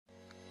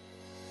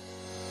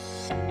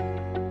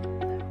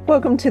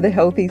Welcome to the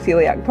Healthy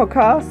Celiac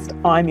Podcast.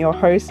 I'm your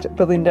host,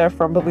 Belinda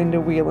from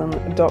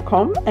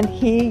belindawhelan.com, and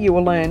here you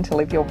will learn to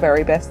live your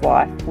very best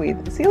life with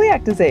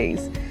celiac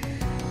disease.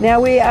 Now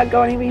we are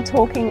going to be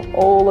talking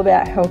all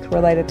about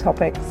health-related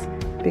topics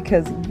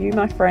because you,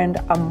 my friend,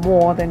 are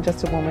more than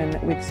just a woman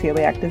with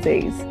celiac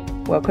disease.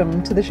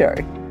 Welcome to the show.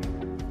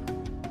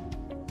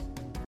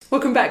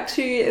 Welcome back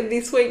to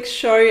this week's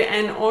show,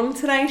 and on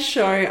today's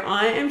show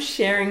I am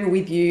sharing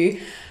with you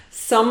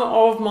some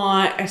of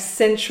my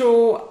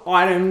essential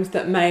items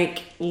that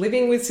make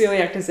living with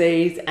celiac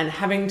disease and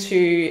having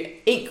to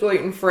eat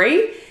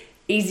gluten-free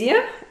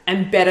easier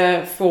and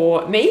better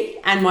for me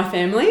and my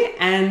family,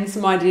 and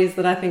some ideas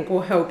that I think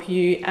will help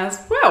you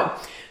as well.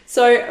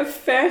 So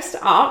first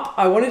up,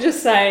 I want to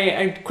just say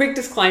a quick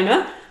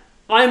disclaimer.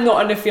 I'm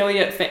not an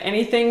affiliate for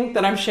anything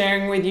that I'm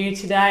sharing with you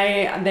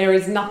today. There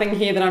is nothing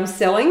here that I'm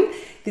selling.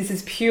 This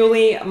is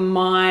purely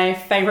my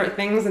favorite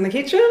things in the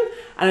kitchen,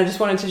 and I just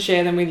wanted to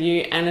share them with you,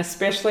 and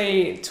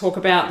especially talk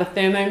about the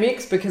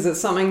Thermomix because it's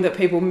something that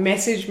people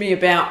message me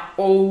about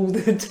all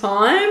the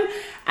time,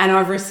 and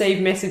I've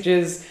received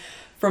messages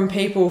from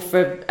people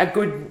for a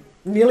good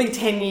nearly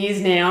 10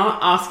 years now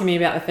asking me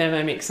about the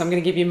Thermomix. So I'm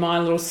going to give you my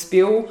little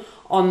spiel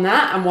on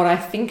that and what I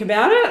think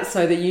about it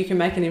so that you can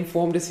make an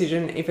informed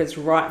decision if it's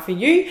right for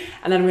you.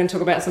 And then I'm going to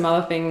talk about some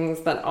other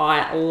things that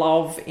I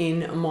love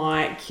in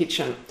my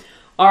kitchen.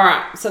 All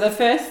right, so the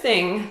first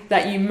thing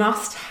that you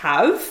must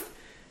have,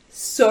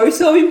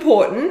 so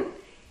important,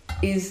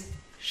 is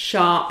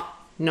sharp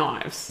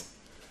knives.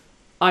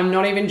 I'm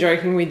not even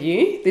joking with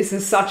you. This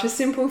is such a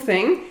simple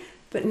thing,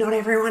 but not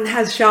everyone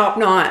has sharp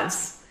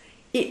knives.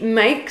 It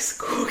makes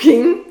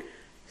cooking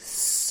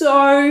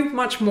so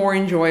much more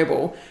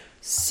enjoyable,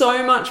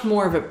 so much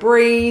more of a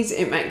breeze.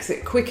 It makes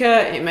it quicker,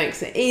 it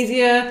makes it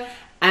easier,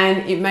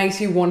 and it makes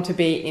you want to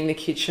be in the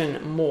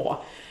kitchen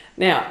more.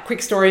 Now,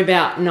 quick story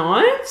about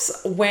knives.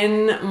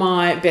 When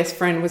my best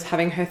friend was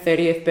having her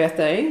 30th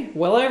birthday,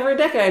 well over a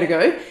decade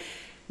ago,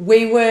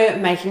 we were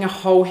making a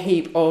whole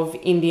heap of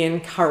Indian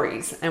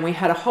curries, and we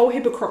had a whole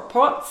heap of crock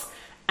pots,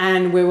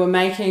 and we were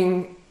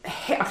making, I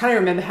can't even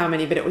remember how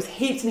many, but it was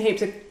heaps and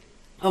heaps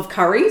of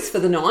curries for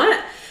the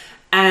night.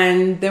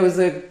 And there was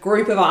a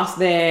group of us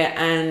there,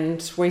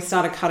 and we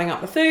started cutting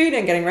up the food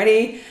and getting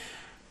ready.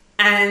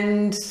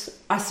 And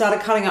I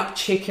started cutting up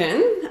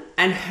chicken,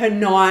 and her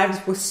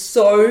knives were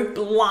so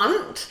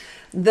blunt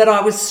that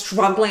I was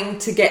struggling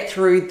to get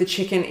through the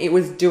chicken. It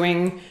was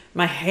doing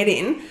my head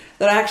in,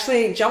 that I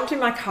actually jumped in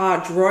my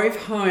car, drove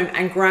home,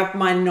 and grabbed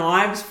my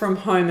knives from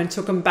home and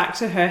took them back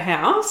to her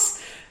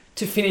house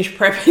to finish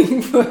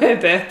prepping for her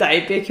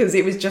birthday because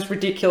it was just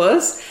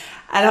ridiculous.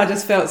 And I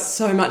just felt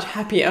so much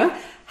happier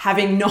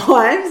having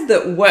knives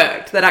that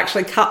worked, that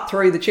actually cut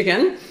through the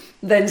chicken,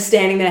 than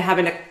standing there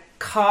having to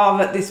carve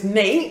at this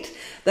meat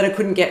that I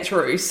couldn't get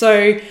through.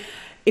 So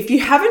if you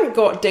haven't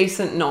got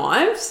decent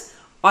knives,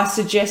 I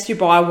suggest you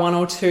buy one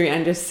or two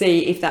and just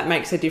see if that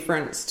makes a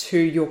difference to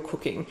your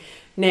cooking.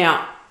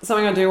 Now,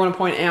 something I do want to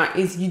point out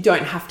is you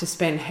don't have to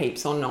spend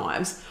heaps on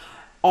knives.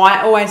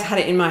 I always had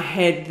it in my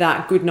head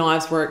that good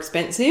knives were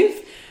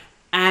expensive,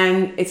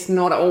 and it's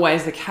not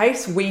always the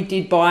case. We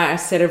did buy a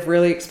set of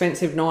really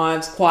expensive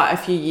knives quite a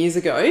few years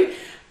ago,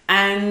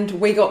 and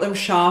we got them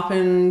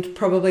sharpened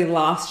probably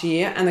last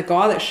year, and the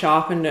guy that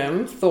sharpened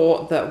them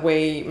thought that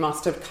we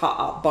must have cut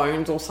up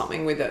bones or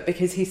something with it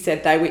because he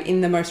said they were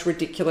in the most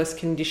ridiculous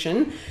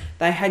condition.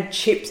 They had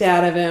chips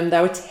out of them. They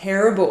were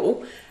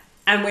terrible,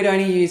 and we'd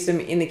only used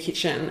them in the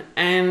kitchen.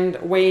 And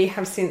we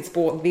have since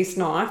bought this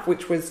knife,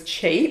 which was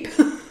cheap.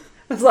 It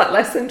was like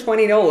less than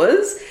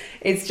 $20.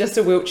 It's just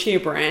a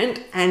Wiltshire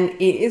brand, and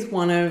it is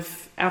one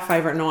of our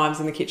favorite knives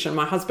in the kitchen.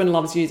 My husband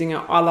loves using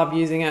it. I love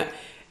using it.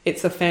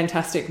 It's a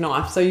fantastic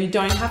knife. So you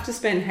don't have to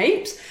spend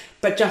heaps,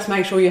 but just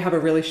make sure you have a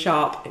really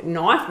sharp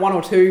knife. One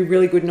or two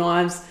really good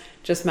knives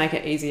just make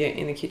it easier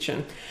in the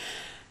kitchen.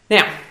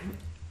 Now,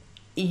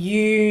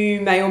 you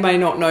may or may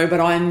not know,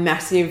 but I'm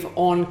massive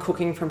on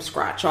cooking from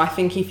scratch. I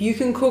think if you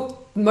can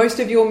cook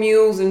most of your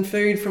meals and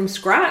food from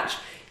scratch,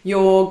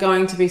 you're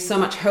going to be so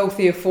much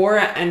healthier for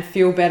it and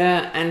feel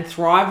better and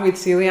thrive with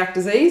celiac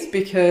disease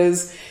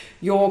because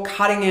you're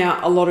cutting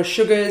out a lot of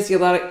sugars,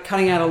 you're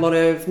cutting out a lot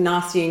of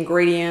nasty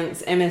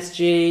ingredients,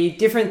 MSG,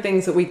 different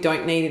things that we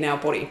don't need in our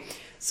body.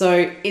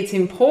 So it's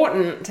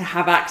important to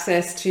have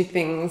access to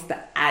things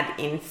that add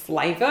in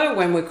flavor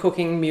when we're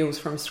cooking meals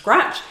from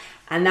scratch.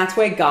 And that's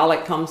where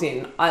garlic comes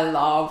in. I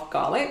love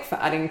garlic for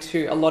adding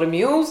to a lot of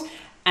meals.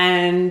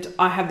 And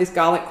I have this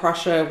garlic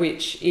crusher,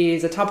 which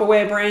is a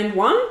Tupperware brand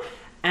one.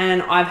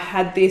 And I've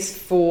had this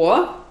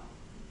for,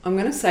 I'm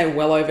going to say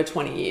well over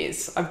 20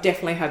 years. I've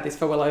definitely had this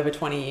for well over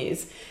 20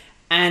 years.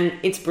 And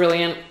it's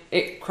brilliant.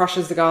 It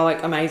crushes the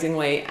garlic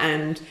amazingly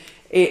and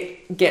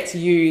it gets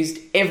used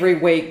every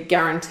week,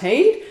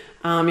 guaranteed.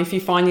 If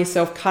you find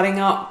yourself cutting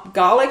up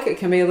garlic, it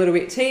can be a little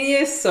bit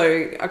tedious.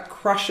 So a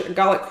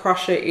garlic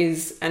crusher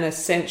is an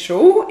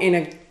essential in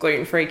a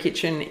gluten-free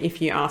kitchen,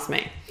 if you ask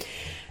me.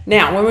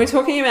 Now, when we're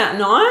talking about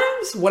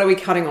knives, what are we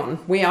cutting on?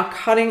 We are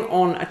cutting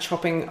on a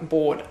chopping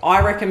board.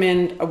 I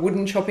recommend a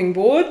wooden chopping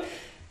board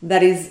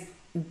that is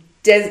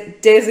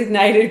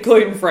designated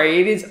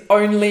gluten-free. It is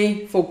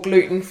only for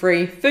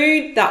gluten-free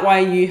food. That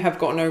way you have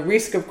got no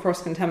risk of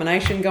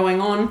cross-contamination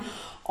going on.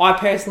 I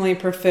personally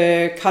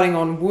prefer cutting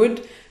on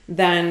wood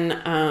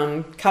than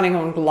cutting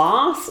on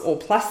glass or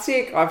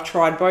plastic. I've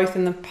tried both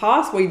in the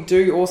past. We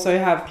do also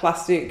have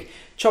plastic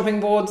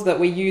chopping boards that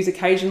we use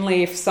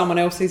occasionally. If someone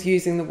else is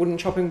using the wooden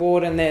chopping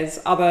board and there's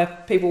other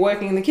people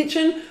working in the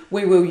kitchen,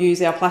 we will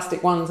use our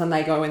plastic ones and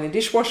they go in the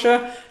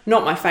dishwasher.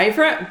 Not my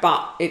favorite,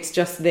 but it's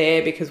just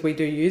there because we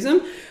do use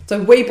them.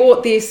 So we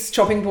bought this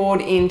chopping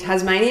board in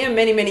Tasmania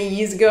many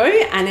years ago,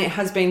 and it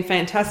has been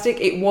fantastic.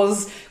 It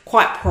was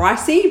quite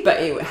pricey,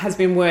 but it has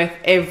been worth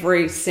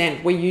every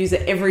cent. We use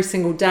it every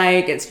single day.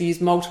 It gets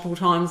used multiple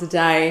times a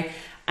day,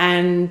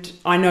 and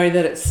I know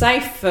that it's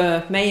safe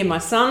for me and my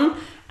son.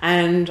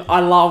 And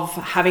I love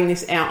having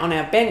this out on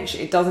our bench.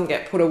 It doesn't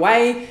get put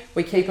away.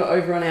 We keep it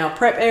over on our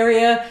prep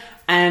area,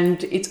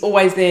 and it's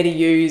always there to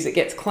use. It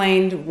gets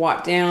cleaned,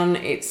 wiped down.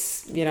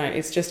 It's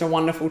just a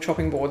wonderful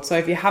chopping board. So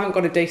if you haven't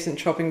got a decent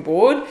chopping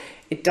board,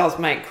 it does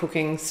make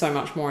cooking so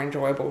much more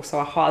enjoyable. So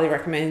I highly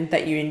recommend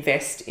that you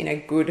invest in a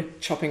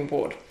good chopping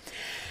board.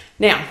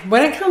 Now,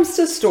 when it comes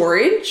to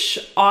storage,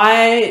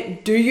 I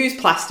do use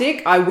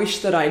plastic. I wish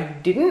that I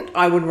didn't.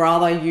 I would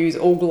rather use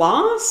all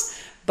glass.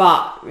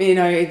 But,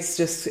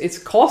 it's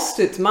cost,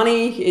 it's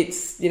money,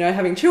 it's,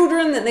 having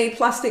children that need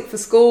plastic for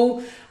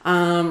school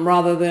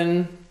rather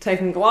than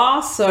taking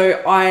glass.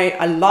 So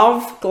I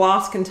love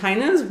glass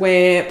containers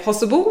where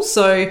possible.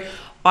 So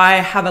I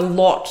have a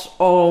lot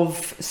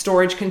of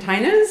storage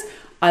containers.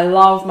 I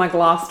love my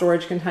glass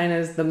storage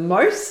containers the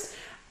most.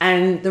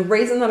 And the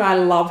reason that I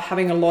love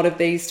having a lot of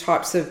these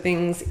types of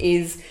things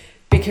is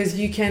because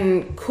you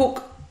can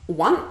cook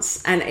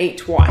once and eat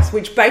twice,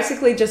 which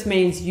basically just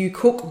means you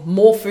cook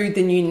more food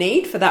than you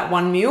need for that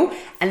one meal,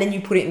 and then you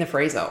put it in the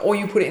freezer or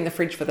you put it in the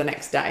fridge for the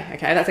next day.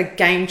 Okay, that's a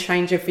game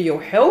changer for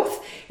your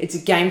health. It's a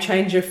game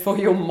changer for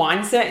your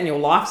mindset and your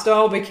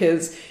lifestyle,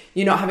 because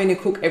you're not having to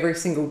cook every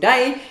single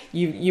day.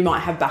 You might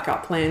have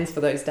backup plans for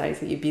those days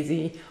that you're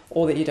busy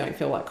or that you don't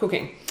feel like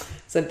cooking.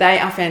 So they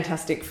are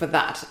fantastic for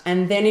that.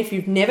 And then if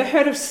you've never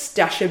heard of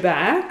stasher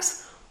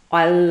bags,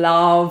 I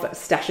love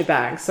stasher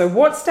bags. So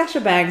what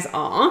stasher bags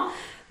are,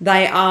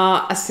 they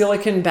are a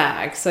silicone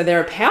bag. So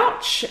they're a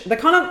pouch. They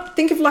kind of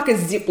think of like a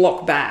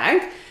Ziploc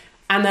bag,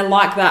 and they're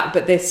like that,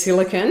 but they're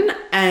silicone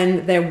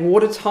and they're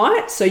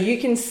watertight. So you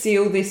can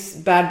seal this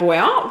bad boy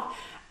up,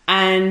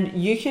 and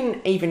you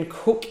can even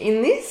cook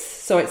in this.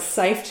 So it's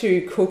safe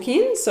to cook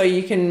in. So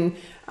you can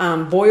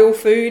boil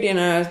food in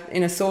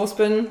a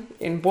saucepan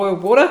in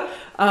boiled water.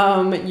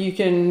 You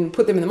can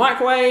put them in the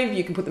microwave.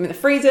 You can put them in the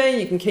freezer.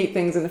 You can keep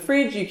things in the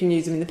fridge. You can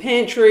use them in the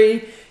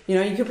pantry.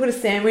 You could put a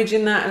sandwich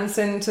in that and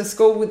send to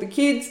school with the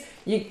kids.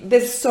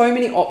 There's so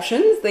many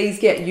options. These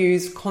get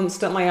used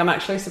constantly. I'm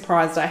actually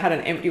surprised I had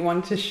an empty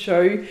one to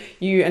show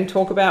you and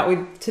talk about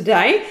with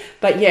today.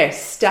 But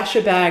yes,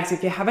 stasher bags,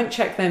 if you haven't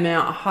checked them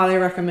out, I highly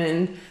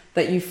recommend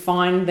that you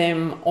find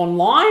them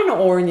online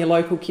or in your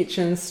local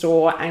kitchen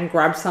store and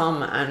grab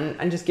some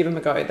and just give them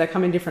a go. They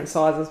come in different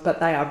sizes, but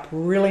they are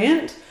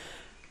brilliant.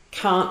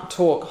 Can't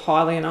talk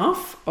highly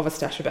enough of a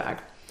stasher bag.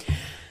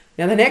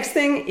 Now, the next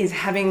thing is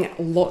having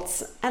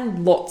lots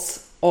and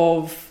lots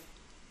of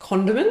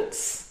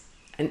condiments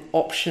and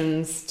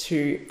options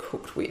to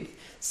cook with.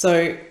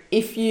 So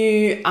if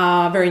you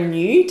are very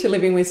new to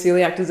living with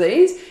celiac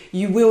disease,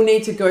 you will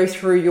need to go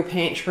through your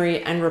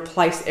pantry and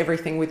replace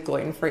everything with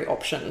gluten-free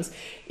options.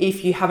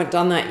 If you haven't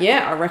done that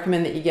yet, I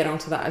recommend that you get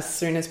onto that as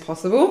soon as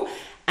possible.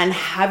 And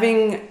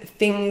having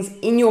things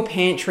in your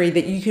pantry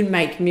that you can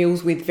make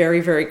meals with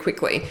very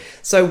quickly.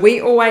 So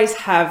we always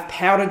have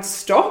powdered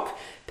stock.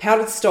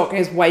 Powdered stock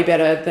is way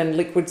better than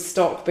liquid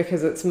stock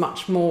because it's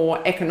much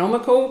more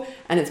economical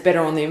and it's better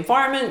on the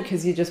environment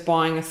because you're just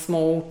buying a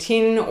small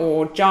tin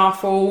or jar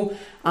full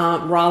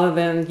rather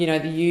than,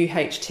 the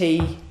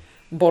UHT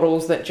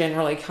bottles that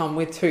generally come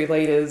with 2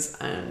 litres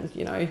and,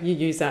 you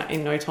use that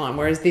in no time.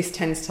 Whereas this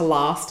tends to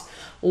last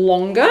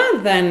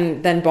longer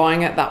than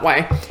buying it that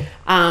way.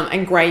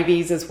 And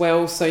gravies as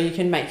well. So you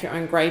can make your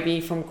own gravy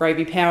from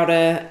gravy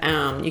powder.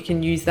 You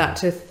can use that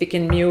to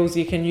thicken meals.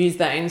 You can use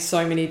that in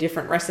so many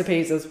different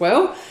recipes as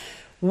well.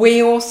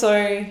 We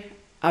also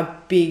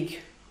are big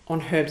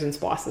on herbs and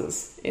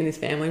spices in this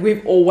family.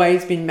 We've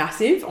always been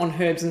massive on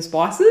herbs and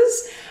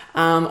spices.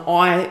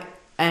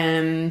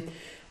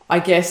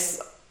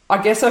 I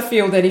guess I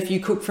feel that if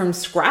you cook from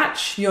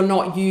scratch, you're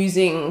not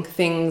using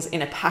things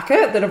in a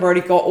packet that have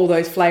already got all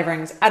those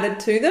flavorings added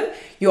to them.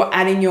 You're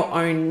adding your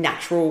own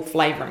natural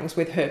flavorings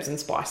with herbs and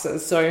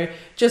spices. So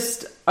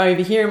just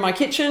over here in my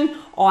kitchen,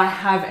 I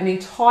have an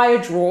entire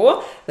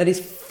drawer that is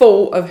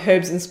full of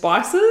herbs and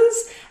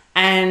spices.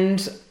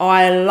 And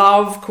I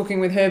love cooking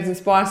with herbs and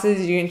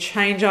spices. You can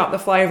change up the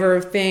flavor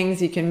of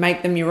things. You can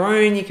make them your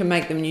own. You can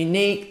make them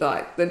unique.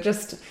 Like they're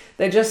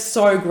just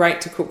so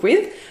great to cook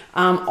with.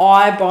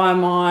 I buy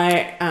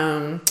my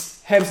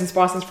herbs and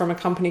spices from a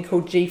company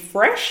called G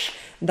Fresh.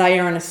 They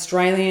are an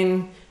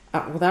Australian,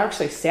 they're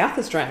actually South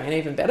Australian,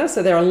 even better.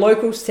 So they're a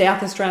local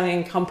South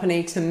Australian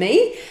company to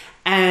me.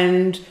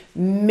 And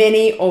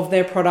many of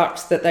their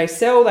products that they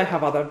sell, they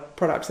have other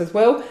products as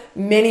well,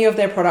 many of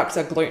their products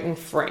are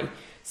gluten-free.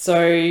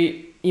 So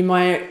you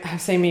might have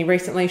seen me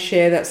recently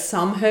share that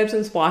some herbs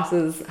and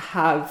spices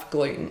have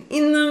gluten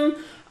in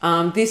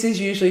them. This is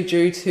usually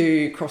due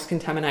to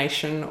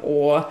cross-contamination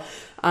or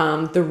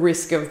the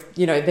risk of,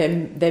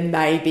 they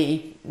may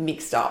be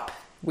mixed up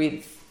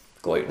with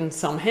gluten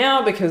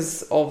somehow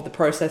because of the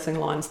processing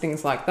lines,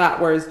 things like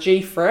that. Whereas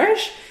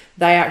G-Fresh,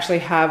 they actually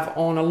have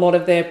on a lot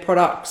of their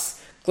products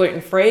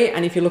gluten-free,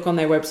 and if you look on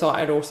their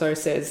website, it also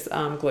says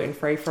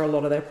gluten-free for a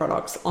lot of their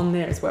products on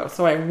there as well.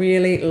 So I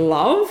really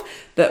love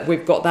that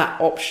we've got that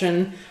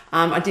option.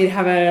 I did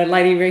have a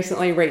lady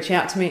recently reach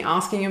out to me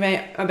asking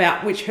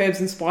about which herbs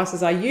and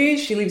spices I use.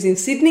 She lives in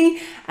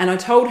Sydney, and I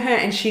told her,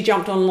 and she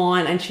jumped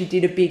online and she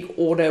did a big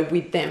order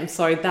with them.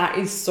 So that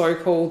is so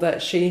cool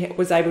that she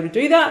was able to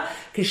do that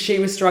because she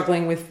was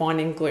struggling with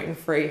finding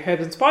gluten-free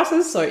herbs and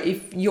spices. So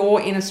if you're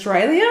in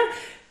Australia,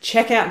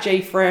 check out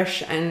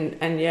G-Fresh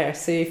and yeah,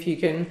 see if you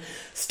can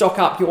stock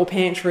up your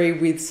pantry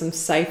with some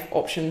safe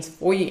options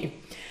for you.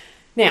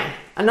 Now,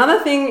 another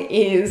thing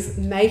is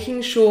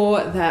making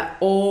sure that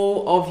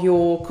all of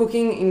your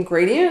cooking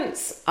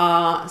ingredients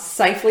are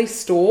safely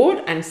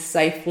stored and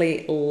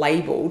safely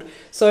labeled.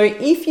 So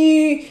if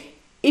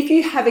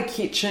you have a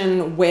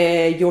kitchen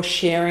where you're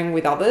sharing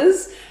with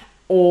others,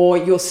 or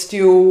you're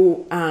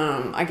still,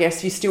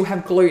 you still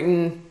have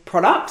gluten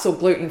products or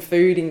gluten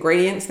food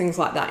ingredients, things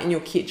like that in your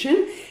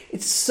kitchen,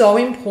 it's so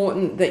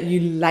important that you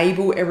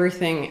label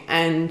everything,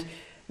 and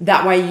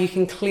that way you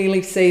can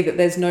clearly see that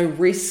there's no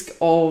risk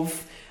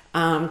of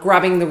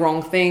grabbing the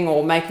wrong thing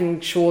or making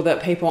sure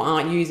that people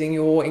aren't using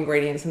your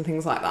ingredients and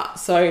things like that.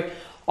 So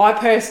I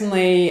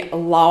personally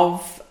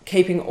love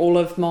keeping all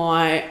of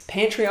my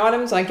pantry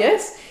items,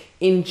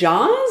 in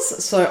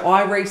jars. So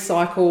I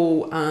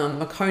recycle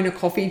Moccona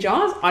coffee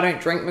jars. I don't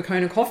drink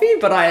Moccona coffee,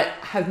 but I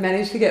have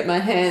managed to get my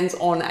hands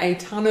on a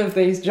ton of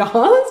these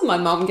jars. My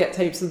mum gets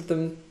heaps of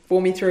them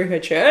for me through her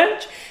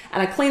church,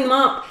 and I clean them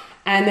up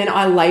and then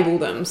I label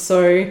them.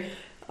 So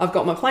I've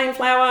got my plain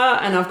flour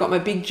and I've got my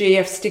big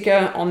GF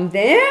sticker on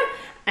there.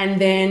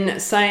 And then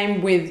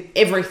same with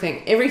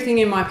everything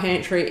in my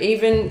pantry,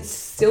 even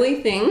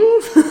silly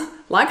things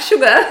like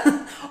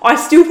sugar, I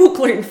still put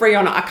gluten-free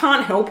on it. I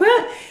can't help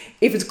it.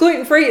 If it's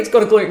gluten-free, it's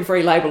got a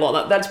gluten-free label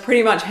on it. That's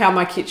pretty much how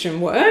my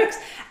kitchen works.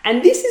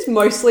 And this is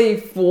mostly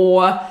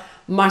for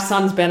my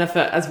son's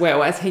benefit as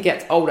well as he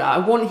gets older. I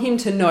want him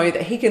to know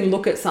that he can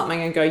look at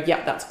something and go,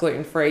 yep, that's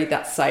gluten-free,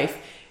 that's safe.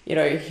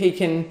 He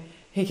can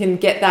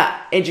get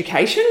that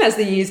education as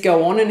the years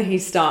go on and he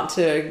start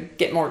to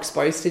get more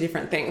exposed to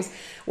different things.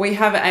 We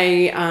have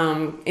a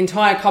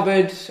entire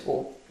cupboard,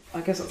 or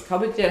I guess it's a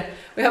cupboard, yeah.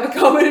 We have a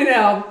cupboard in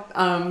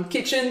our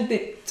kitchen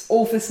that's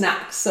all for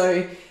snacks.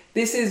 So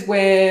this is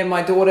where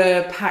my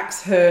daughter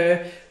packs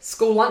her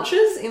school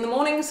lunches in the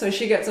morning. So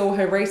she gets all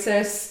her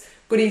recess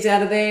goodies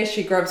out of there.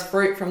 She grabs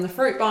fruit from the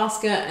fruit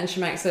basket and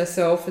she makes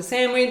herself a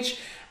sandwich.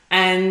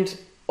 And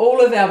all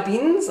of our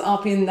bins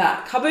up in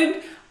that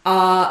cupboard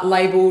are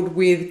labeled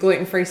with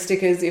gluten-free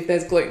stickers if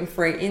there's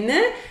gluten-free in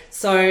there.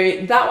 So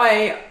that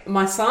way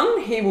my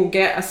son, he will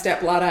get a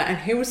step ladder and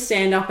he will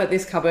stand up at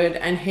this cupboard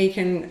and he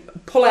can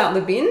pull out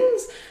the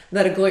bins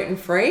that are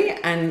gluten-free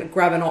and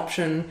grab an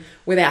option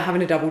without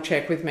having to double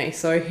check with me.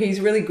 So he's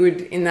really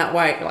good in that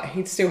way. Like,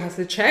 he still has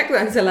to check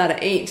that he's allowed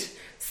to eat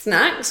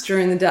snacks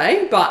during the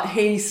day, but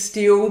he's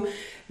still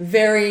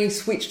very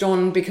switched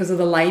on because of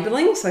the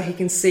labeling, so he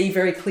can see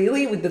very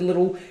clearly with the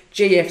little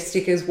GF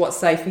stickers what's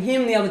safe for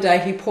him. The other day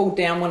he pulled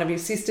down one of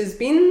his sister's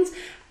bins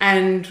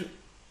and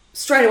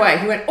straight away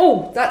he went,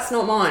 oh, that's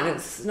not mine,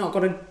 it's not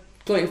got a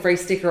gluten-free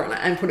sticker on it,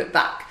 and put it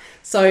back.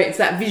 So it's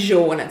that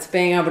visual and it's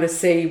being able to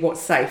see what's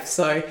safe.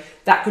 So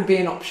that could be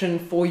an option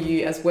for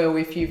you as well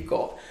if you've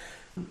got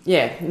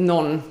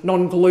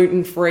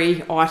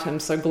non-gluten-free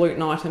items, so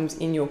gluten items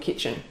in your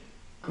kitchen.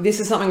 This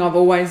is something I've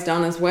always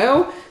done as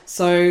well.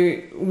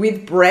 So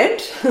with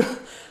bread,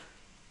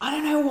 I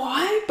don't know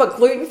why, but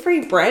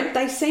gluten-free bread,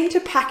 they seem to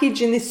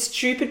package in this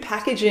stupid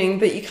packaging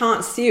that you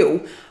can't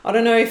seal. I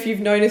don't know if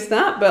you've noticed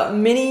that, but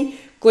many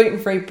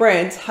gluten-free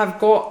breads have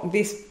got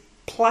this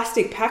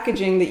plastic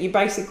packaging that you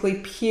basically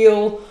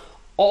peel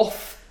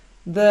off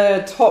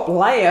the top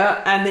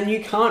layer and then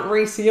you can't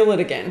reseal it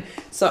again.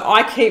 So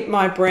I keep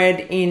my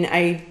bread in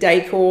a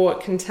decor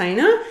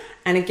container.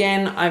 And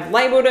again, I've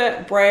labeled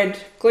it bread,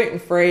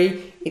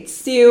 gluten-free, it's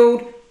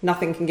sealed,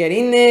 nothing can get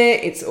in there,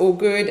 it's all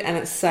good, and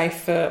it's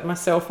safe for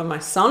myself and my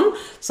son.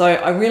 So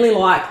I really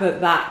like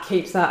that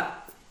keeps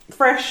that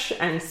fresh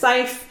and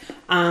safe.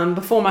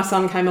 Before my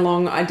son came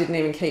along, I didn't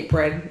even keep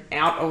bread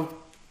out of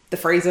the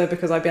freezer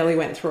because I barely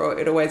went through it.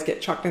 It'd always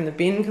get chucked in the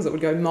bin because it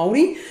would go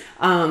moldy.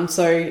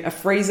 So a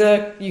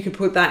freezer, you could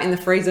put that in the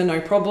freezer,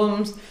 no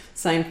problems,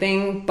 same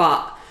thing.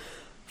 But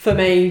For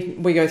me,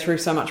 we go through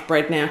so much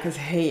bread now because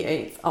he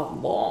eats a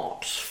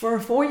lot. For a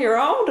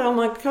 4-year-old, oh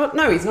my God,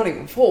 no, he's not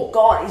even 4.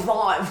 God, he's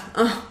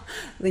 5.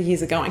 The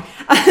years are going.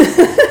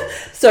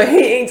 So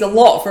he eats a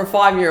lot for a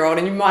 5-year-old,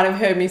 and you might have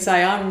heard me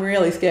say I'm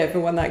really scared for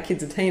when that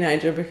kid's a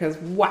teenager because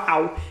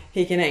wow,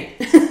 he can eat.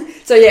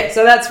 So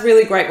that's a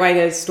really great way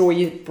to store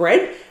your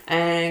bread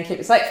and keep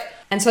it safe.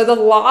 And so the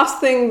last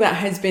thing that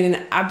has been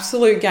an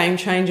absolute game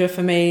changer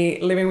for me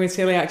living with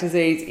celiac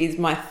disease is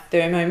my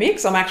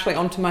Thermomix. I'm actually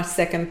onto my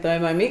second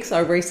Thermomix. I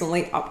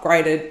recently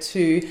upgraded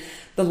to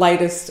the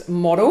latest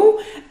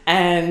model,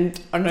 and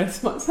I know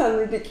this might sound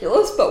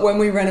ridiculous, but when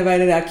we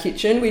renovated our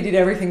kitchen, we did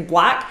everything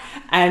black,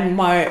 and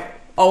my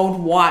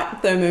old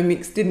white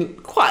Thermomix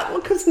didn't quite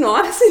look as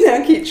nice in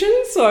our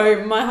kitchen.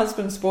 So my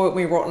husband spoiled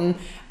me rotten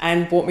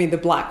and bought me the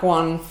black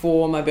one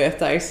for my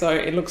birthday. So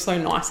it looks so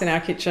nice in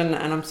our kitchen,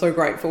 and I'm so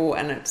grateful,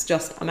 and it's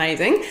just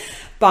amazing.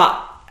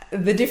 But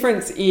the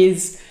difference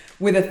is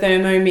with a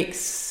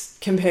Thermomix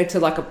compared to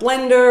like a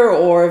blender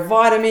or a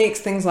Vitamix,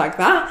 things like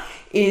that,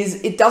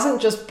 is it doesn't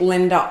just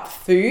blend up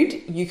food,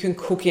 you can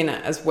cook in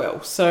it as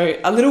well. So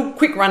a little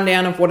quick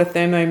rundown of what a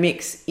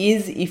Thermomix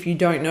is if you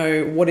don't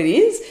know what it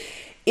is.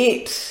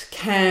 It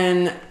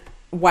can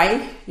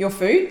weigh your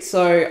food.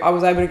 So I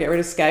was able to get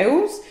rid of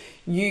scales.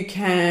 You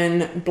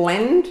can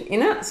blend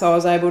in it. So I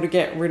was able to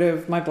get rid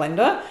of my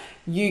blender.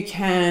 You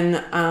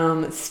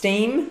can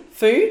steam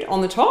food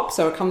on the top.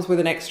 So it comes with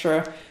an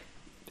extra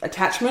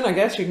attachment, I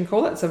guess you can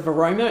call it. It's a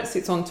Varoma. It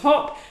sits on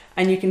top,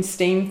 and you can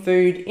steam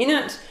food in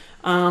it.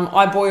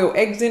 I boil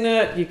eggs in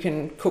it. You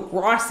can cook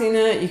rice in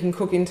it. You can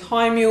cook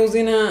entire meals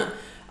in it.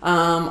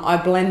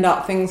 I blend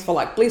up things for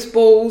like bliss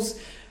balls.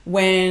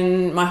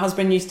 When my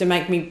husband used to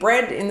make me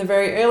bread in the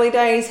very early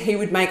days, he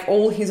would make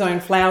all his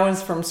own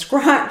flours from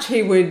scratch.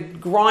 He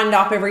would grind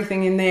up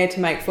everything in there to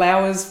make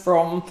flours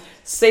from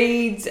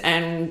seeds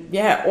and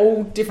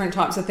all different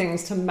types of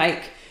things to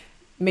make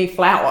me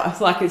flour.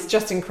 Like, it's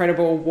just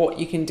incredible what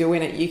you can do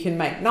in it. You can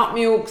make nut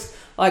milks.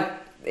 I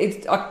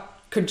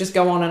could just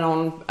go on and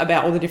on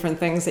about all the different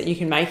things that you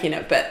can make in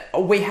it,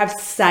 but we have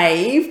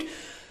saved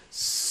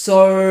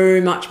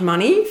so much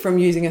money from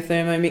using a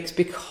Thermomix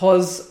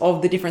because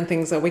of the different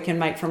things that we can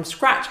make from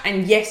scratch.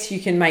 And yes, you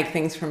can make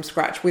things from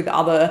scratch with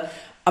other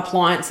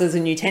appliances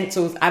and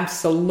utensils.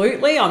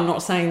 Absolutely. I'm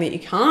not saying that you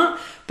can't,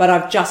 but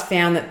I've just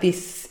found that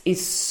this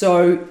is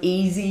so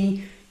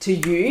easy to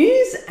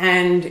use,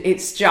 and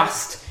it's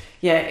just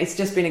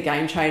been a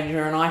game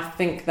changer. And I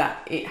think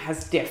that it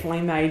has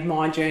definitely made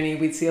my journey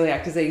with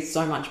celiac disease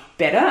so much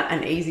better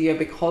and easier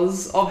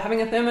because of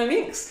having a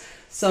Thermomix.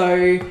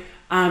 So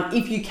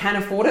if you can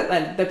afford it,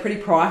 they're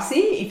pretty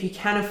pricey. If you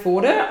can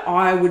afford it,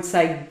 I would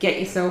say get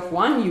yourself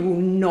one. You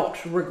will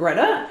not regret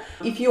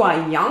it. If you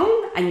are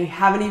young and you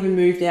haven't even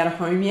moved out of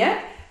home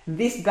yet,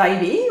 this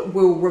baby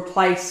will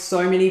replace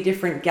so many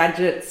different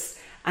gadgets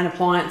and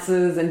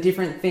appliances and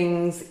different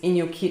things in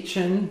your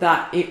kitchen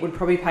that it would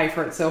probably pay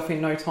for itself in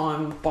no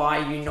time by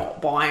you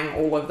not buying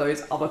all of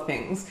those other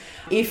things.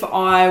 If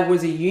I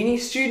was a uni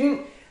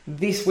student,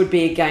 this would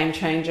be a game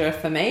changer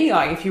for me.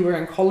 Like, if you were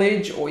in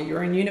college or you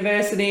were in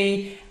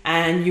university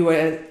and you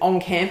were on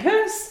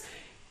campus,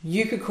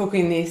 you could cook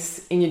in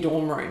this in your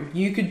dorm room.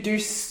 You could do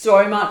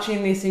so much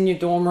in this in your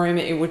dorm room.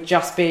 It would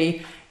just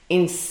be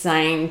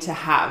insane to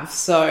have.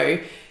 So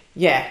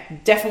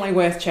definitely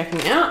worth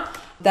checking out.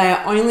 They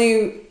are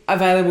only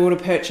available to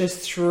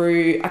purchase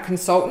through a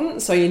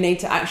consultant. So you need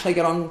to actually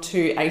get on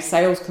to a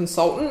sales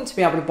consultant to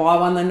be able to buy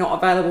one. They're not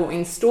available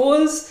in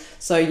stores.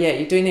 So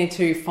you do need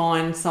to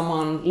find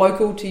someone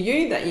local to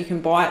you that you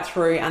can buy it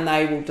through, and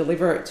they will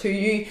deliver it to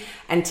you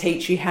and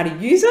teach you how to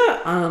use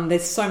it.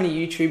 There's so many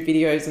YouTube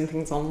videos and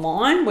things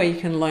online where you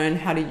can learn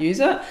how to use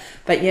it.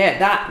 But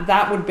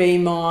that would be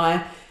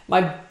my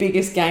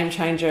biggest game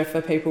changer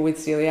for people with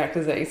celiac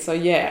disease. So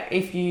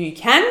if you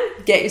can,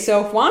 get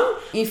yourself one.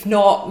 If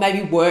not,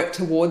 maybe work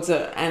towards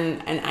it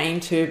and aim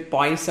to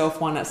buy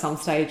yourself one at some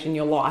stage in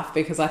your life,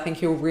 because I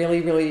think you'll really,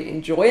 really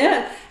enjoy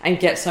it and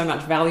get so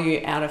much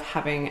value out of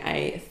having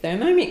a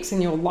Thermomix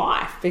in your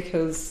life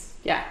because,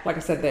 like I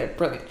said, they're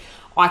brilliant.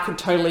 I could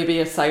totally be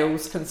a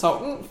sales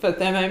consultant for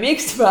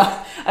Thermomix,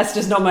 but that's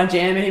just not my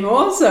jam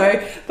anymore.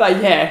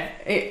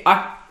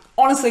 I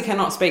honestly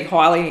cannot speak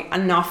highly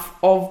enough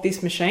of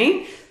this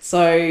machine.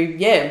 So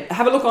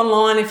have a look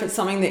online if it's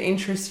something that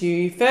interests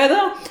you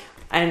further,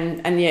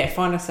 and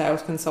find a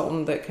sales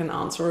consultant that can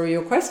answer all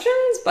your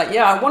questions. But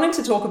I wanted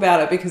to talk about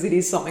it because it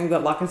is something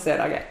that, like I said,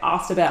 I get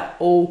asked about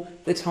all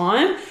the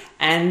time,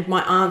 and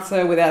my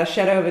answer without a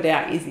shadow of a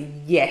doubt is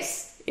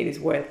yes, it is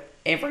worth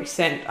every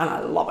cent, and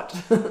I love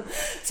it.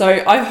 So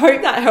I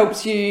hope that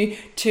helps you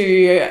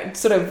to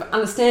sort of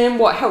understand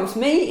what helps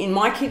me in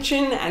my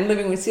kitchen and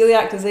living with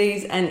celiac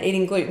disease and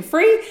eating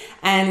gluten-free,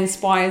 and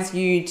inspires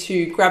you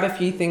to grab a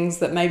few things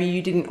that maybe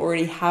you didn't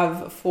already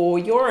have for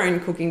your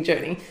own cooking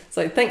journey.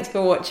 So thanks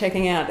for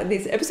checking out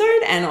this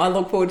episode, and I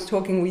look forward to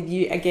talking with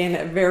you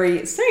again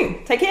very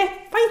soon. Take care.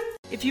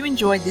 Bye. If you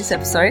enjoyed this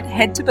episode,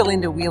 head to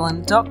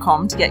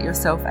belindawhelan.com to get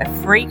yourself a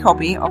free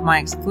copy of my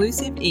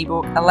exclusive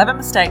ebook, 11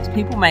 Mistakes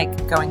People Make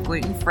Going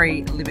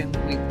Gluten-Free Living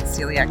with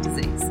Celiac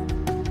Disease.